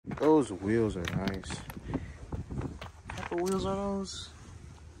Those wheels are nice. What type of wheels are those?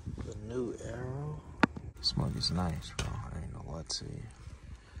 The new Arrow. This mug is nice, bro. I ain't know what to you.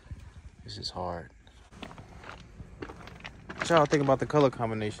 This is hard. What y'all think about the color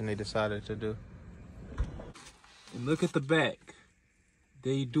combination they decided to do? And look at the back.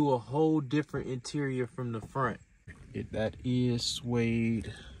 They do a whole different interior from the front. That is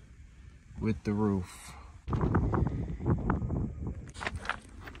suede with the roof.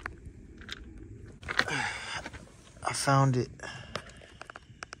 I found it.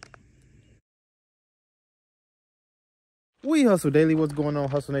 We Hustle Daily. What's going on,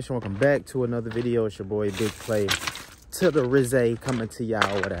 Hustle Nation? Welcome back to another video. It's your boy Big Play to the Rizzy, coming to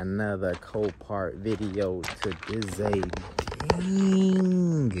y'all with another Copart video today.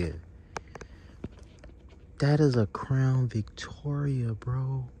 Dang, that is a Crown Victoria,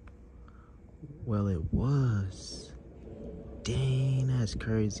 bro. Well, it was. Dang, that's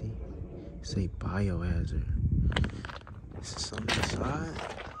crazy. Say biohazard. This is on the side.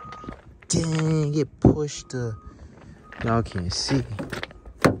 Dang, it pushed the. Y'all can't see.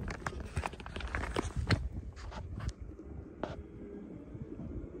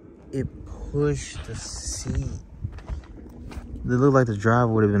 It pushed the seat. It looked like the driver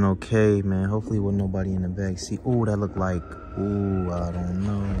would have been okay, man. Hopefully, with nobody in the back seat. Oh, that looked like. Ooh, I don't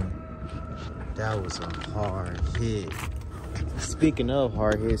know. That was a hard hit. Speaking of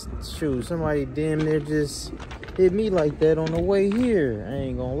hard hits, shoot, somebody damn near just hit me like that on the way here. I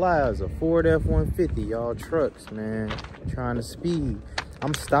ain't gonna lie, it was a Ford F-150, y'all. Trucks, man, trying to speed.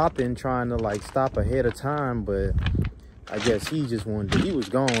 I'm stopping, trying to like stop ahead of time, but I guess he just wanted to, he was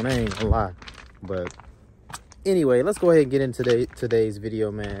gone, I ain't gonna lie. But anyway, let's go ahead and get into today's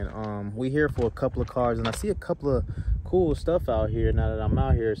video, man. We here for a couple of cars, and I see a couple of cool stuff out here now that I'm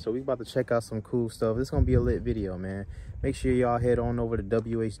out here, so we about to check out some cool stuff. This is gonna be a lit video, man. Make sure y'all head on over to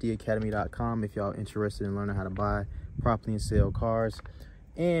wehustledaily.com if y'all interested in learning how to buy properly and sell cars.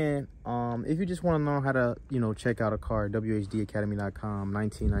 And if you just want to know how to, you know, check out a car, wehustledaily.com,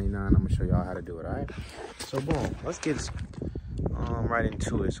 $19.99. I'm gonna show y'all how to do it. All right, so boom, let's get right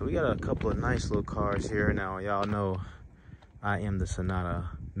into it. So we got a couple of nice little cars here. Now y'all know I am the Sonata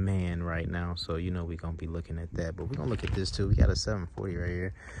man right now, so you know we're gonna be looking at that, but we're gonna look at this too. We got a 740 right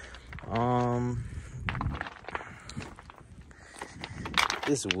here.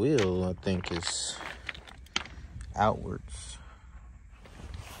 This wheel, I think, is outwards.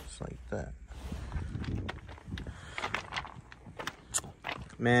 Just like that.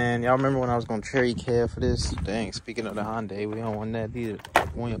 Man, y'all remember when I was gonna cherry cab for this? Dang, speaking of the Hyundai, we don't want that either.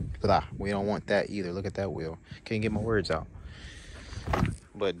 We don't want that either. Look at that wheel. Can't get my words out.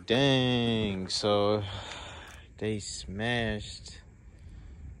 But dang, so they smashed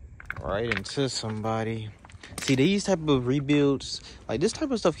right into somebody. See, these type of rebuilds, like this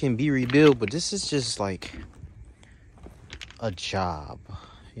type of stuff can be rebuilt, but this is just like a job.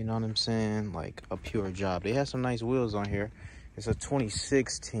 You know what I'm saying? Like a pure job. They have some nice wheels on here. It's a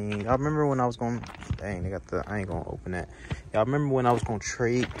 2016. I remember when I was going, dang, they got the, I ain't gonna open that. Y'all remember when I was gonna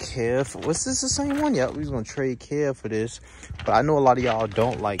trade Kev? Was this the same one? Yeah, we was gonna trade Kev for this. But I know a lot of y'all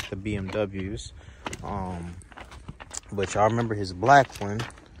don't like the BMWs. But y'all remember his black one.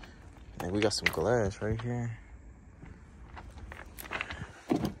 And we got some glass right here.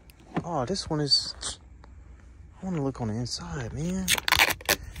 Oh, this one is, I wanna look on the inside, man.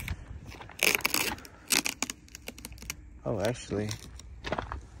 Oh, actually,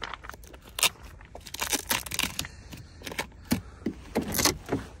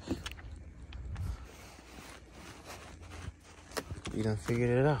 you done figured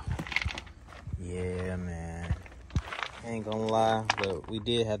it out. Yeah, man. I ain't gonna lie, but we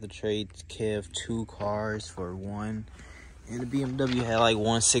did have to trade Kev 2 cars for one. And the BMW had like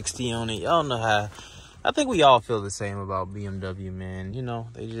 160 on it. Y'all know how, I think we all feel the same about BMW, man. You know,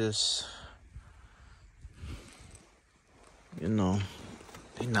 they just, you know,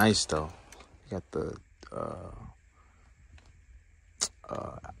 they nice though. You got the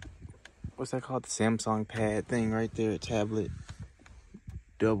what's that called? The Samsung pad thing right there, tablet,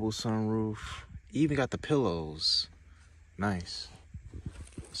 double sunroof. You even got the pillows. Nice.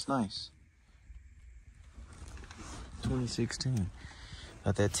 It's nice. 2016.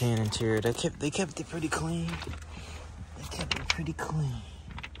 Got that tan interior. They kept it pretty clean. They kept it pretty clean.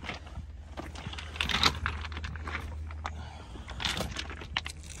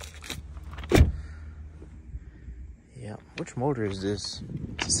 Yeah, which motor is this?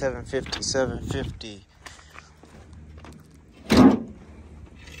 It's a 750.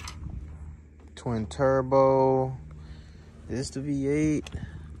 Twin turbo. Is this the V8?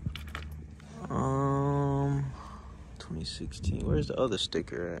 2016. 16. Where's the other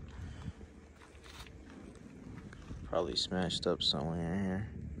sticker at? Probably smashed up somewhere in here.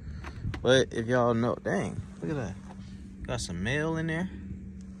 But if y'all know, dang, look at that. Got some mail in there.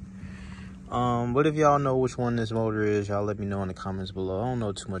 But if y'all know which one this motor is, y'all let me know in the comments below. I don't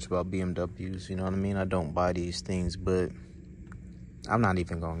know too much about BMWs, you know what I mean? I don't buy these things, but I'm not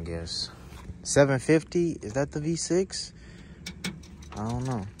even gonna guess. 750, is that the V6? I don't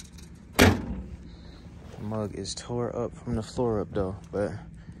know. The mug is tore up from the floor up though, but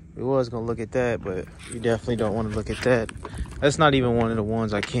we was gonna look at that, but you definitely don't want to look at that. That's not even one of the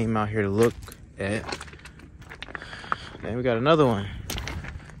ones I came out here to look at. Then we got another one.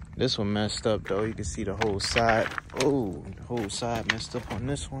 This one messed up though. You can see the whole side. Oh, the whole side messed up on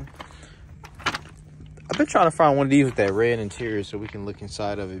this one. I've been trying to find one of these with that red interior so we can look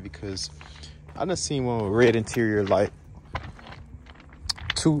inside of it, because I done seen one with red interior like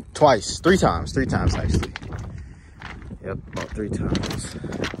three times actually. Yep, about 3 times.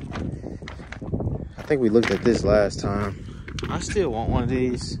 I think we looked at this last time. I still want one of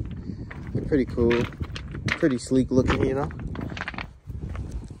these. They're pretty cool, pretty sleek looking, you know.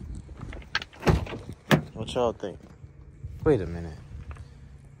 What y'all think? Wait a minute.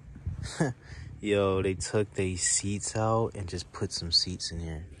 Yo, they took these seats out and just put some seats in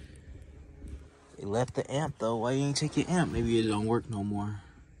here. They left the amp though. Why you ain't take your amp? Maybe it don't work no more.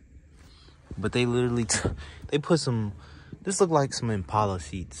 But they literally, they put some, this look like some Impala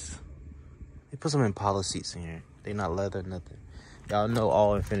seats. They put some Impala seats in here. They not leather, nothing. Y'all know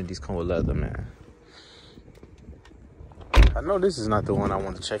all Infinities come with leather, man. I know this is not the one I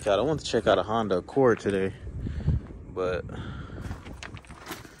want to check out. I want to check out a Honda Accord today, but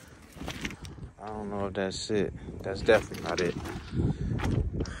I don't know if that's it. That's definitely not it.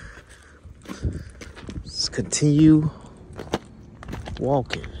 Let's continue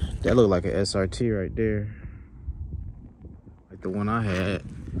walking. That looked like an SRT right there, like the one I had.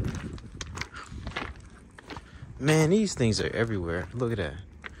 Man, these things are everywhere. Look at that.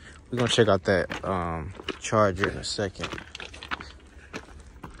 We're gonna check out that Charger in a second.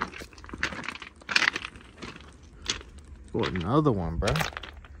 Oh, another one, bro.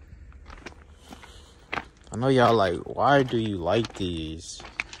 I know y'all like, why do you like these?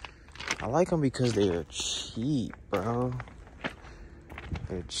 I like them because they are cheap, bro.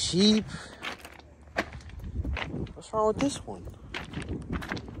 They're cheap. What's wrong with this one?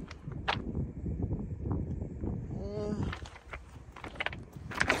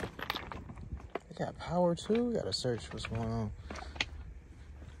 They got power too. We gotta search what's going on.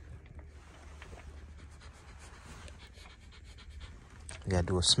 We gotta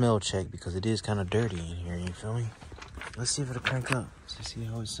do a smell check because it is kind of dirty in here, you feel me? Let's see if it'll crank up. Let's see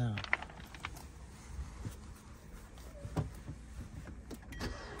how it sounds.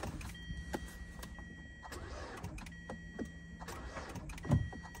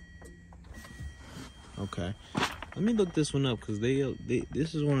 Okay, let me look this one up because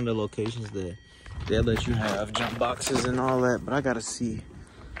this is one of the locations that they'll let you have jump boxes and all that, but I gotta see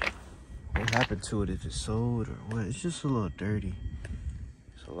what happened to it, if it's sold or what. It's just a little dirty.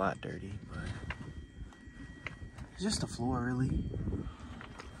 It's a lot dirty, but it's just the floor, really.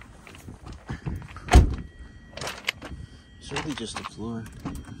 It's really just the floor.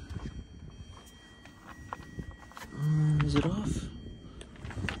 Is it off?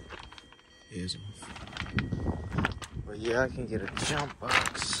 It is off. But yeah, I can get a jump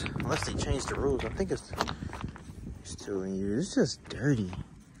box. Unless they change the rules. I think it's still in use. It's just dirty.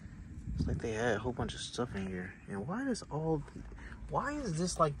 It's like they had a whole bunch of stuff in here. And why is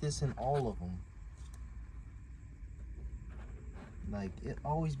this like this in all of them? Like, it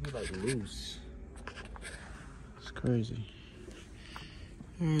always be like loose. It's crazy.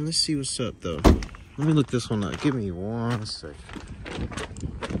 All right, let's see what's up though. Let me look this one up. Give me 1 second.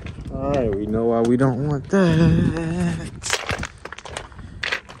 All right, we know why we don't want that.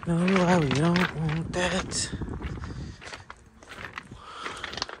 Know why we don't want that.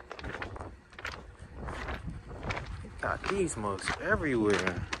 Got these mugs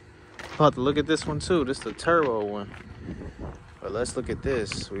everywhere. About to look at this one too. This is the turbo one. But let's look at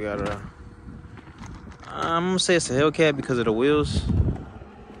this. We got a, I'm gonna say it's a Hellcat because of the wheels.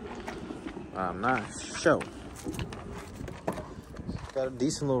 I'm not sure. Got a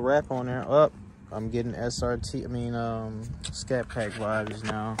decent little wrap on there. Up. I'm getting Scat Pack vibes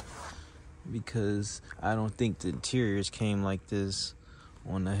now, because I don't think the interiors came like this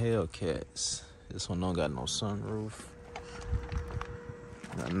on the Hellcats. This one don't got no sunroof.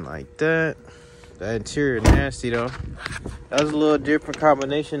 Nothing like that. That interior nasty though. That was a little different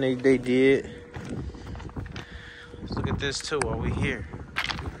combination they did. Let's look at this too while we here.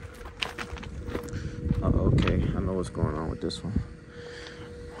 Okay, I know what's going on with this one.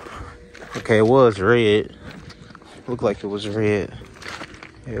 Okay, it was red. Looked like it was red.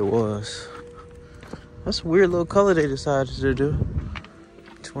 It was. That's a weird little color they decided to do.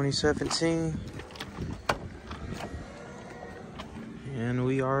 2017. And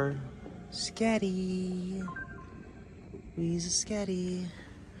we are scatty. We's a scatty.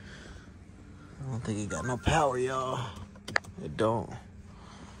 I don't think it got no power, y'all. It don't.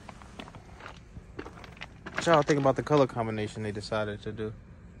 What y'all think about the color combination they decided to do?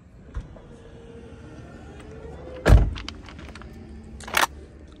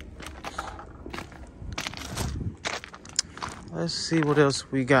 Let's see what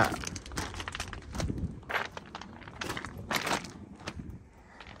else we got.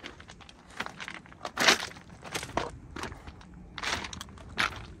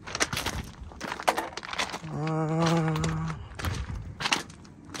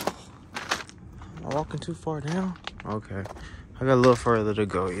 Am I walking too far down? Okay. I got a little further to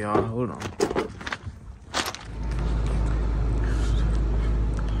go, y'all. Hold on.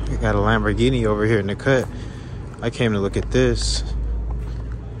 We got a Lamborghini over here in the cut. I came to look at this.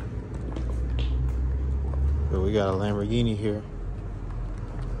 But we got a Lamborghini here.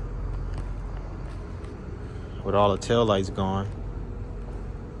 With all the tail lights gone.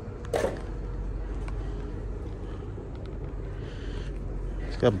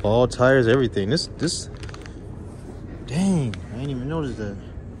 It's got ball tires, everything. This dang, I didn't even notice that.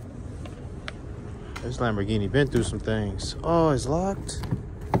 This Lamborghini been through some things. Oh, it's locked?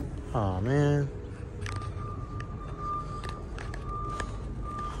 Oh man.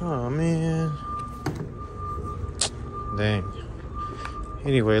 Oh man. Dang.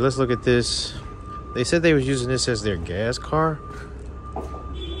 Anyway, let's look at this. They said they was using this as their gas car.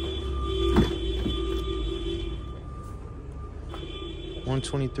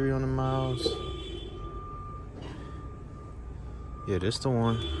 $123 on the miles. Yeah, this the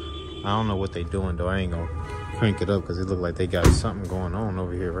one. I don't know what they doing though. I ain't gonna crank it up because it look like they got something going on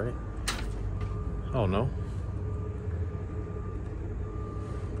over here, right? Oh no.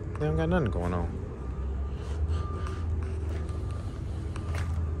 They don't got nothing going on.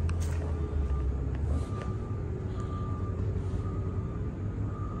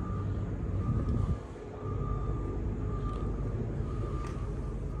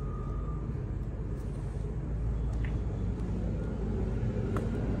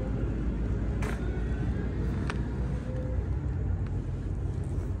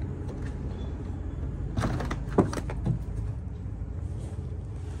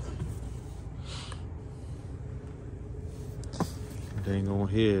 Dang on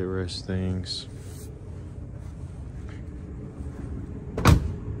headrest things.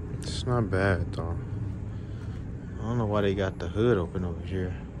 It's not bad though. I don't know why they got the hood open over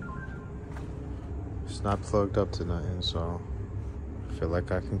here. It's not plugged up to nothing, so I feel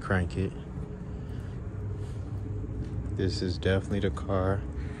like I can crank it. This is definitely the car.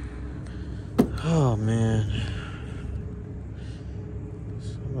 Oh man.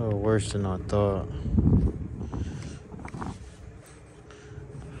 It's a little worse than I thought.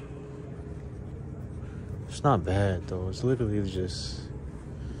 It's not bad though. It's literally just,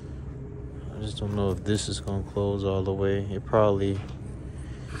 I just don't know if this is gonna close all the way. It probably,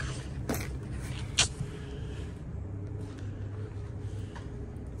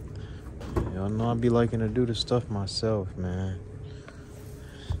 y'all know I be liking to do the stuff myself, man.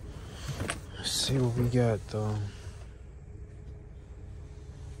 Let's see what we got though.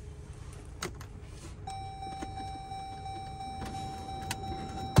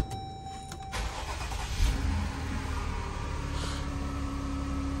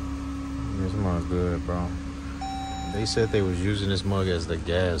 This mug good, bro. They said they was using this mug as the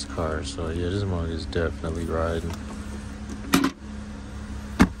gas car, so yeah, this mug is definitely riding.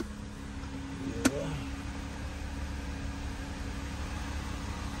 Yeah.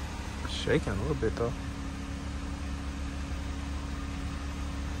 Shaking a little bit though.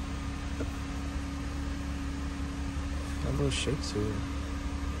 A little shake to it.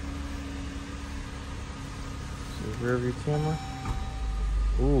 See the rear view camera?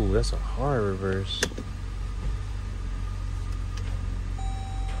 Ooh, that's a hard reverse.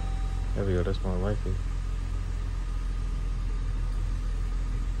 There we go, that's more like it.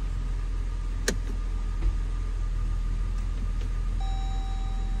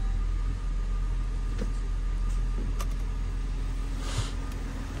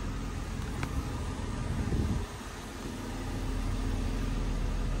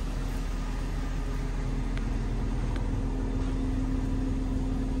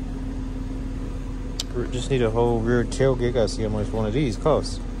 Just need a whole rear tailgate. Gotta see how much one of these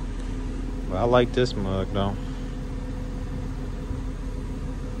costs. But I like this mug though.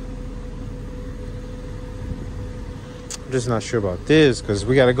 I'm just not sure about this because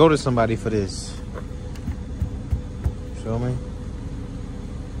we got to go to somebody for this. Feel me?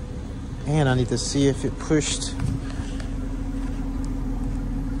 And I need to see if it pushed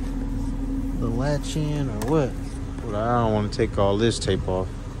the latch in or what. But I don't want to take all this tape off.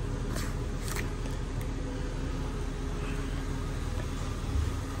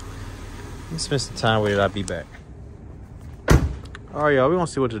 Let's spend some time with it. I'll be back. All right, y'all. We're going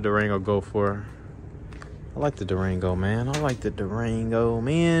to see what the Durango go for. I like the Durango, man. I like the Durango,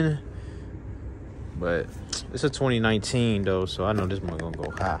 man. But it's a 2019, though, so I know this one going to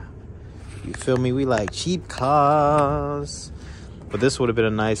go high. You feel me? We like cheap cars. But this would have been a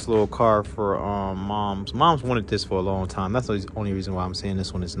nice little car for moms. Moms wanted this for a long time. That's the only reason why I'm saying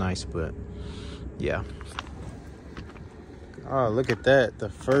this one is nice, but yeah. Oh, look at that. The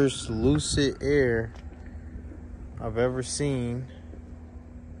first Lucid Air I've ever seen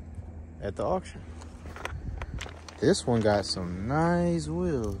at the auction. This one got some nice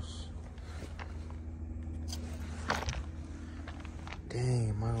wheels. Dang,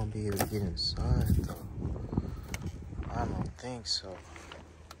 am I gonna be able to get inside though? I don't think so.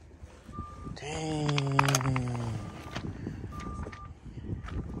 Dang.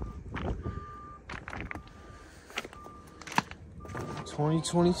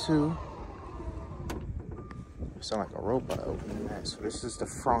 $2022. Sound like a robot opening that. So this is the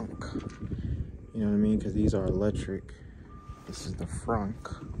frunk. You know what I mean? Because these are electric. This is the frunk.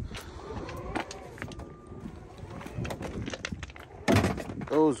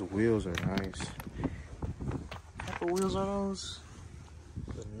 Those wheels are nice. What type of wheels are those?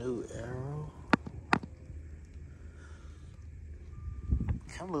 The new Arrow.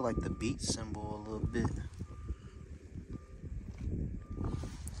 Kind of look like the beat symbol a little bit.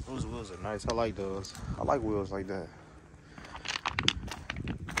 Those wheels are nice. I like those. I like wheels like that.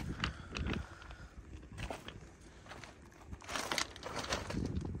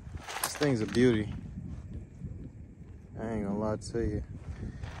 This thing's a beauty. I ain't gonna lie to you.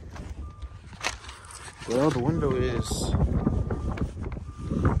 Well, the window is.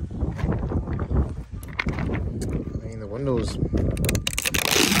 I mean, the window is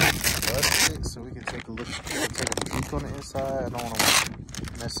busted, so we can take a look. Take a peek on the inside. I don't want to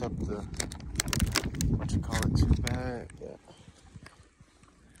mess up the what you call it too bad. Yeah.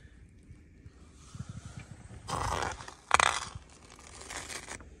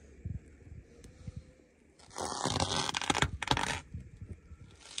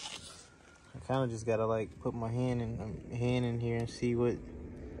 Kind of just gotta like put my hand in here and see what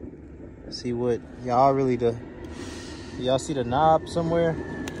y'all really y'all see the knob somewhere?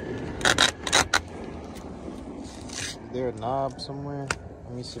 Is there a knob somewhere?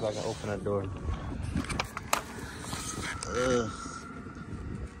 Let me see if I can open that door.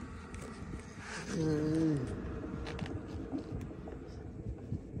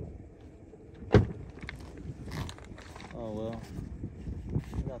 Oh well.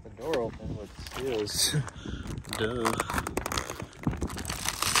 Got the door open, but still is duh.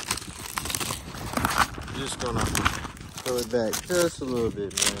 Just gonna pull it back just a little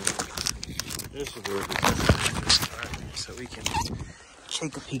bit, man. Just a little bit. Alright, so we can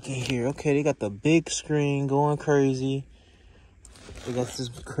take a peek in here. Okay, they got the big screen going crazy. They got this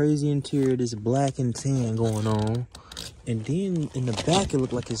crazy interior, this black and tan going on. And then in the back, it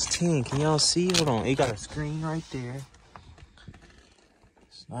looked like it's tan. Can y'all see? Hold on, it got a screen right there.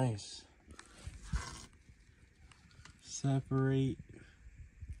 Nice. Separate.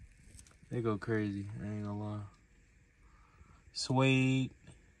 They go crazy. I ain't gonna lie. Suede.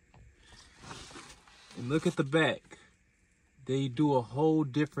 And look at the back. They do a whole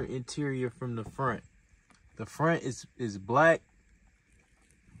different interior from the front. The front is black.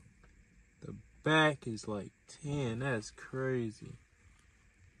 The back is like tan. That's crazy.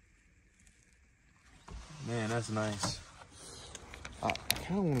 Man, that's nice. I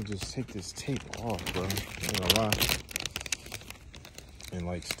kind of want to just take this tape off, bro. Ain't gonna lie. And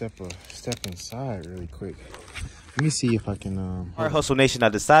like step inside really quick. Let me see if I can. All right, Hustle Nation. I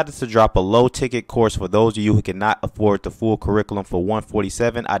decided to drop a low ticket course for those of you who cannot afford the full curriculum for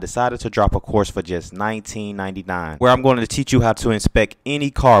 $147. I decided to drop a course for just $19.99, where I'm going to teach you how to inspect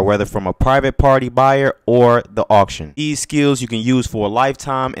any car, whether from a private party buyer or the auction. These skills you can use for a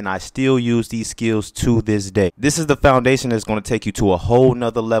lifetime, and I still use these skills to this day. This is the foundation that's going to take you to a whole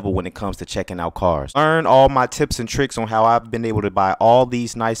nother level when it comes to checking out cars. Learn all my tips and tricks on how I've been able to buy all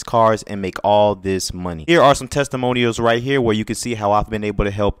these nice cars and make all this money. Here are some testimonials right here where you can see how I've been able to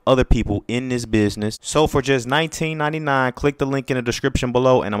help other people in this business. So for just $19.99, click the link in the description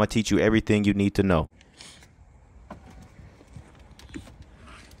below and I'm gonna teach you everything you need to know.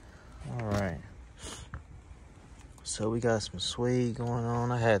 All right, So we got some suede going on.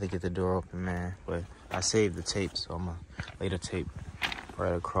 I had to get the door open, man, but I saved the tape, so I'm gonna lay the tape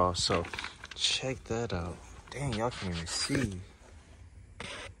right across. So check that out. Dang, y'all can't even see.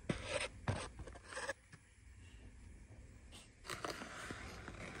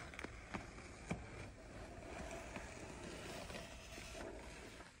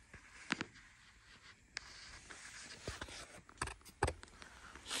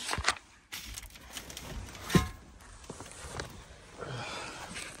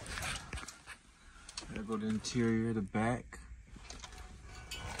 There go the interior, the back.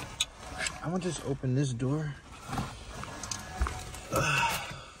 I'm gonna just open this door so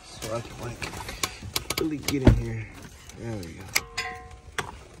I can like really get in here. There we go.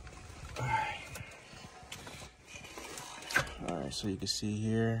 All right, so you can see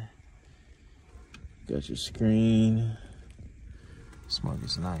here, got your screen. This mug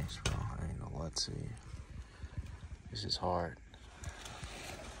is nice, bro. I ain't gonna lie to you. This is hard.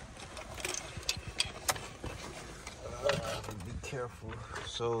 Be careful.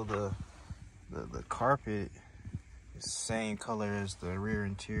 So the carpet is the same color as the rear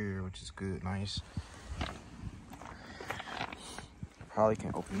interior, which is good, nice. Probably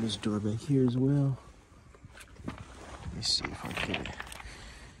can open this door back here as well. Let me see if I can get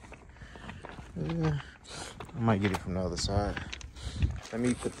it. I might get it from the other side. Let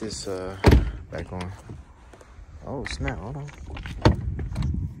me put this back on. Oh snap, hold on.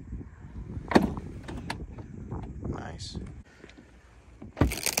 Nice.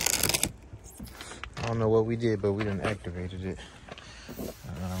 I don't know what we did, but we done activated it.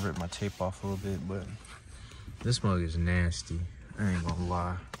 I ripped my tape off a little bit, but this mug is nasty. I ain't gonna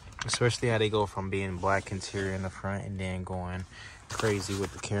lie. Especially how they go from being black interior in the front and then going crazy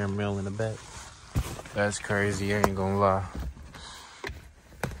with the caramel in the back. That's crazy, I ain't gonna lie.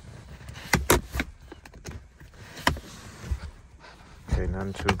 Okay,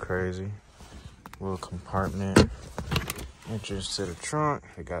 nothing too crazy. Little compartment. Entrance to the trunk.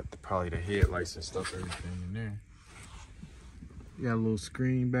 They got probably the headlights and stuff, everything in there. You got a little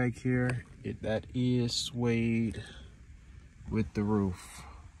screen back here. That is suede with the roof.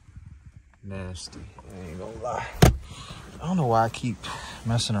 Nasty. I ain't gonna lie. I don't know why I keep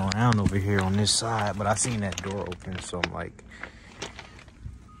messing around over here on this side, but I seen that door open, so I'm like,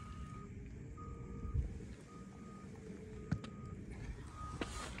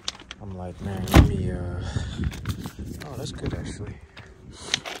 man, let me, oh, that's good, actually.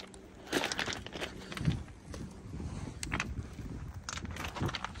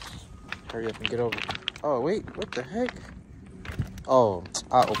 Hurry up and get over. Oh, wait, what the heck? Oh,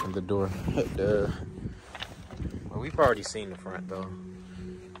 I opened the door. Duh. Well, we've already seen the front, though.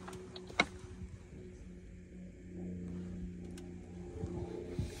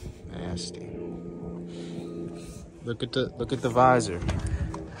 Nasty. Look at the visor.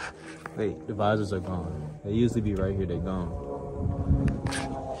 Wait, the visors are gone. They usually be right here, they're gone.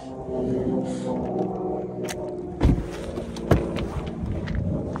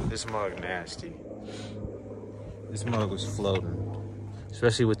 This mug nasty. This mug was floating.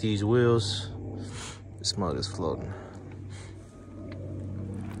 Especially with these wheels, this mug is floating.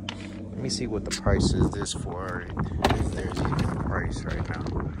 Let me see what the price is this for, if there's even a price right now.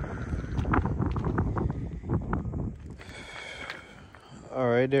 All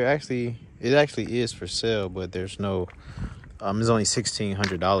right, it actually is for sale, but there's no, there's only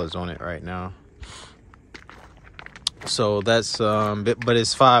 $1,600 on it right now. So that's, but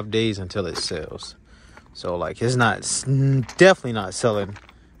it's 5 days until it sells. So like, it's definitely not selling,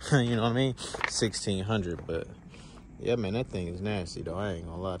 you know what I mean? 1,600, but yeah, man, that thing is nasty though. I ain't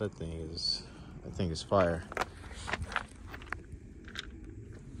gonna lie, that thing is fire.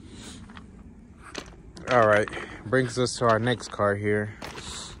 All right, brings us to our next car here,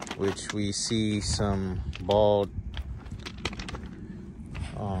 which we see some bald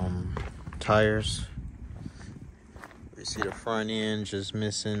tires. We see the front end just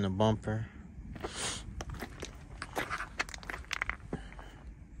missing the bumper.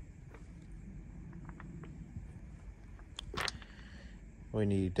 We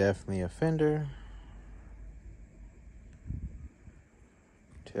need definitely a fender,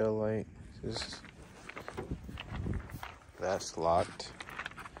 tail light. That's locked.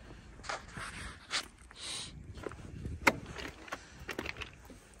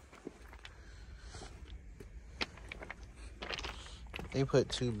 They put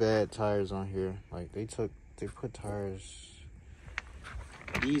two bad tires on here. Like they put tires.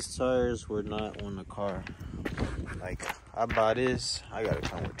 These tires were not on the car. Like I buy this, I gotta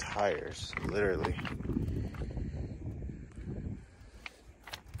come with tires, literally.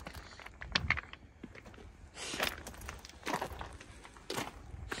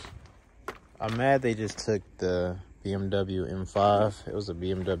 I'm mad they just took the BMW M5. It was a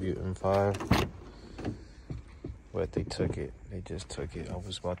BMW M5. But they took it. They just took it. I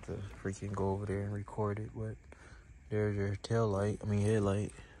was about to freaking go over there and record it, but there's your tail light. I mean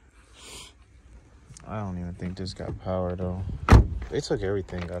headlight. I don't even think this got power though. They took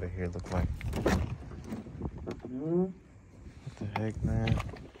everything out of here, look like. What the heck, man?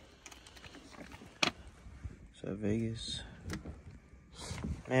 Is that Vegas?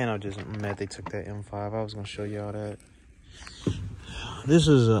 Man, I'm mad they took that M5. I was gonna show y'all that. This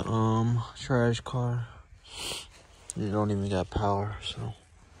is a trash car. You don't even got power, so.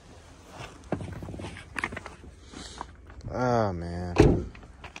 Ah, man.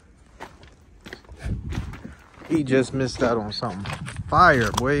 He just missed out on something fire,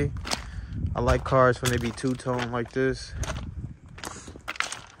 boy. I like cars when they be two-tone like this.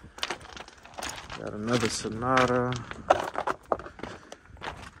 Got another Sonata.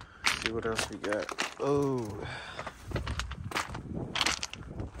 Let's see what else we got. Oh.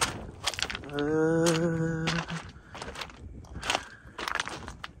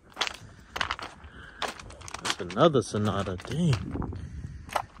 That's another Sonata. Dang.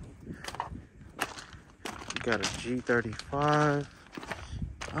 We got a G35. I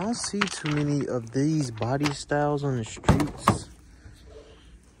don't see too many of these body styles on the streets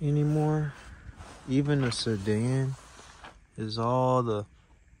anymore. Even the sedan is all the,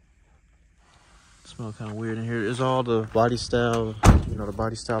 smell kind of weird in here, is all the body style, you know, the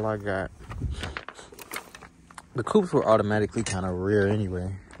body style I got. The coupes were automatically kind of rare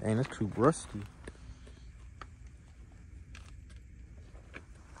anyway. Dang, this coupe rusty.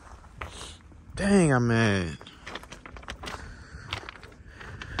 Dang, I'm mad.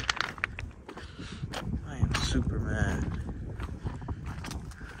 I am super mad.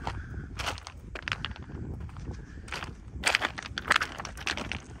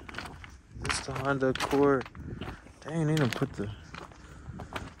 This the Honda Accord. Dang, they didn't put the...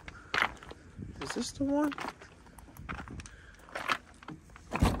 Is this the one?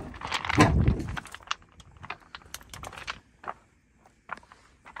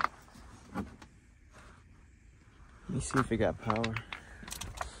 Let me see if it got power.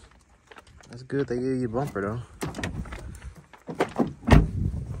 That's good, they gave you a bumper though.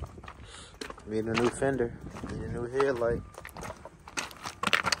 Need a new fender, need a new headlight.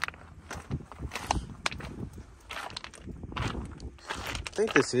 I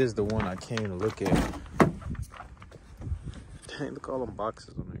think this is the one I came to look at. Dang, look at all them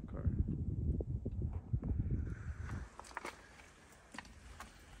boxes on that car.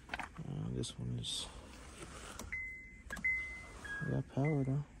 This one is... got power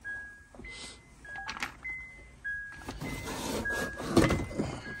though.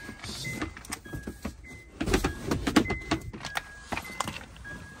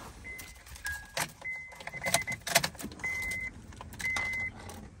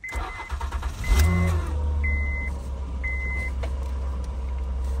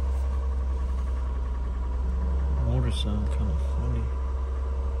 Motor sound kind of funny.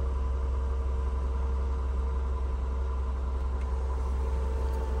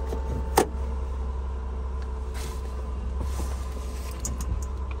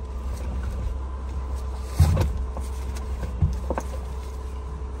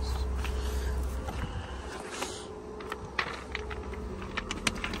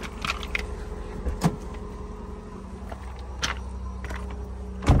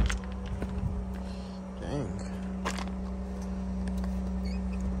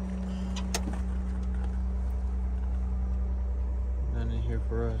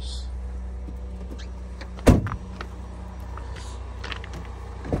 For us.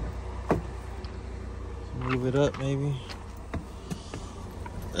 Move it up maybe.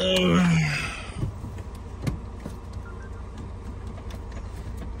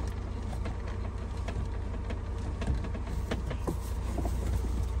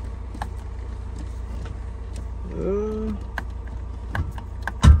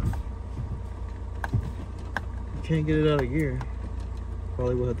 Can't get it out of gear.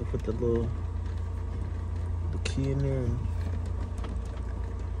 Probably will have to put the key in there and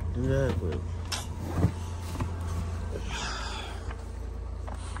do that, but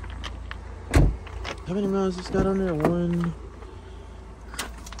how many miles this got on there?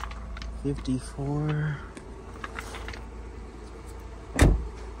 154.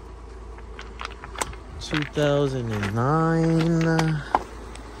 2009.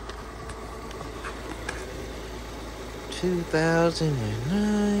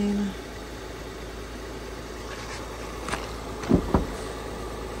 2009.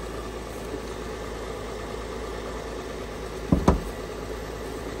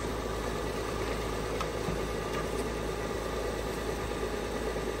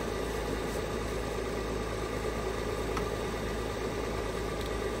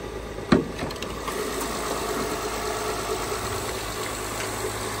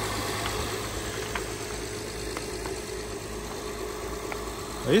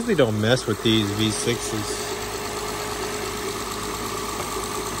 I usually don't mess with these V6s.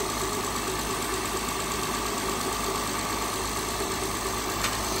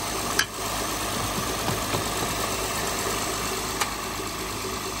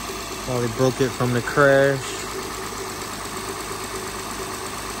 Probably broke it from the crash.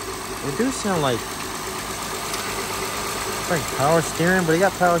 It do sound like it's like power steering, but it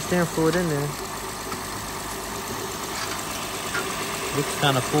got power steering fluid in there. Looks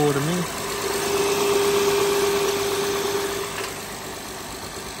kind of full to me.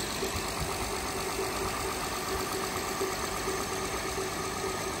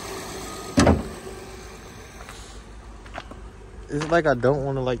 It's like I don't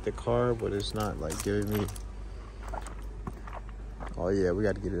want to like the car, but it's not like giving me. Oh yeah, we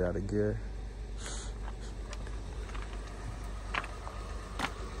got to get it out of gear.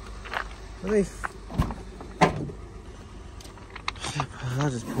 I'll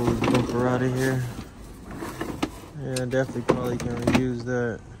just pull this bumper out of here. Yeah, definitely probably can reuse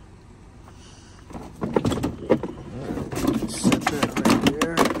that. Alright, set that right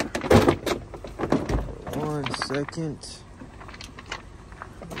there. 1 second.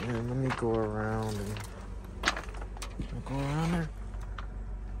 And let me go around and go around there.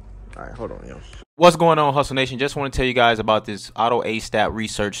 All right, hold on, yo. What's going on, Hustle Nation? Just want to tell you guys about this Auto A-Stat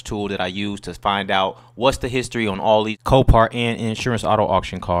research tool that I use to find out what's the history on all these Copart and insurance auto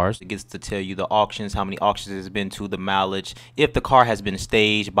auction cars. It gets to tell you the auctions, how many auctions it's been to, the mileage, if the car has been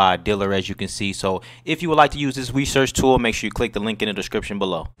staged by a dealer, as you can see. So if you would like to use this research tool, make sure you click the link in the description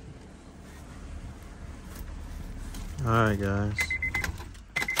below. All right, guys.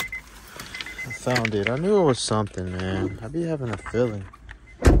 I found it. I knew it was something, man. I be having a feeling.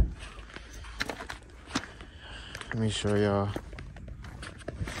 Let me show y'all.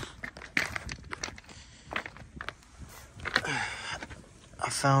 I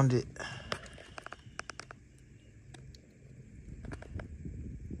found it.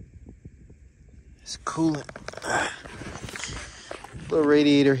 It's coolant. Little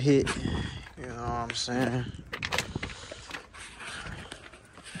radiator hit. You know what I'm saying?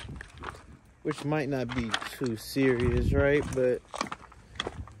 Which might not be too serious, right? But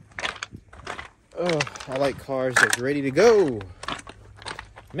oh, I like cars that's ready to go.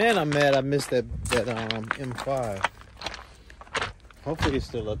 Man, I'm mad I missed that M5. Hopefully it's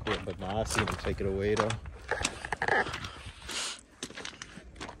still up there, but no, I see them take it away though.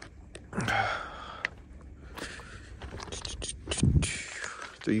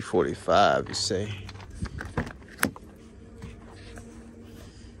 $345, you say?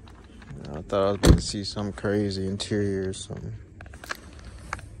 I thought I was going to see some crazy interior or something.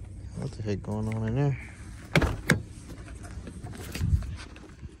 What the heck going on in there?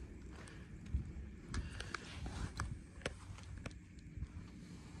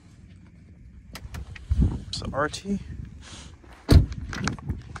 It's an RT.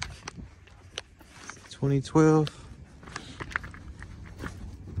 2012.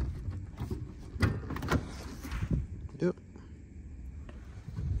 Yep.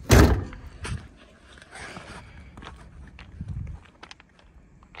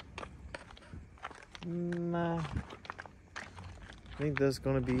 Nah. I think that's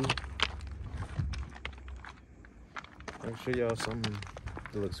gonna be. I'll show y'all something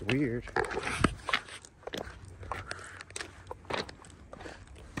that looks weird.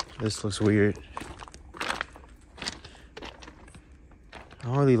 This looks weird. I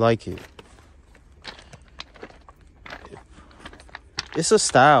don't really like it. It's a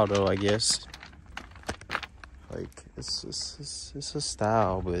style though, I guess. Like it's a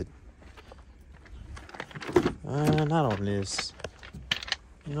style, but not on this.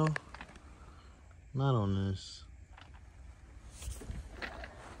 You know? Not on this.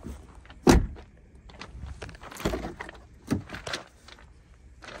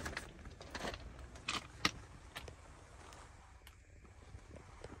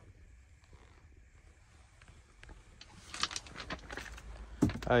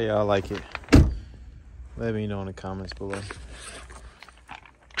 How y'all like it? Let me know in the comments below.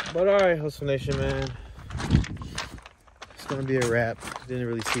 But alright, Hustle Nation, man. It's gonna be a wrap. Didn't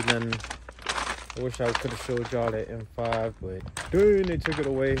really see nothing. I wish I could have showed y'all that M5, but dang, they took it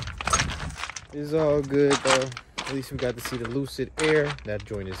away. It's all good though. At least we got to see the Lucid Air. That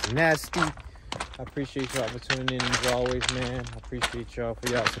joint is nasty. I appreciate y'all for tuning in as always, man. I appreciate y'all for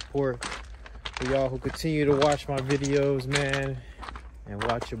y'all support. For y'all who continue to watch my videos, man. And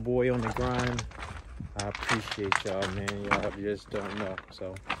watch your boy on the grind. I appreciate y'all, man. Y'all just don't know.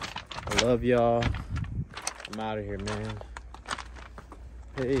 So, I love y'all. I'm out of here, man.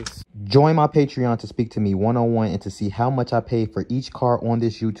 Peace. Join my Patreon to speak to me one-on-one and to see how much I pay for each car on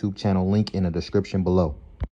this YouTube channel. Link in the description below.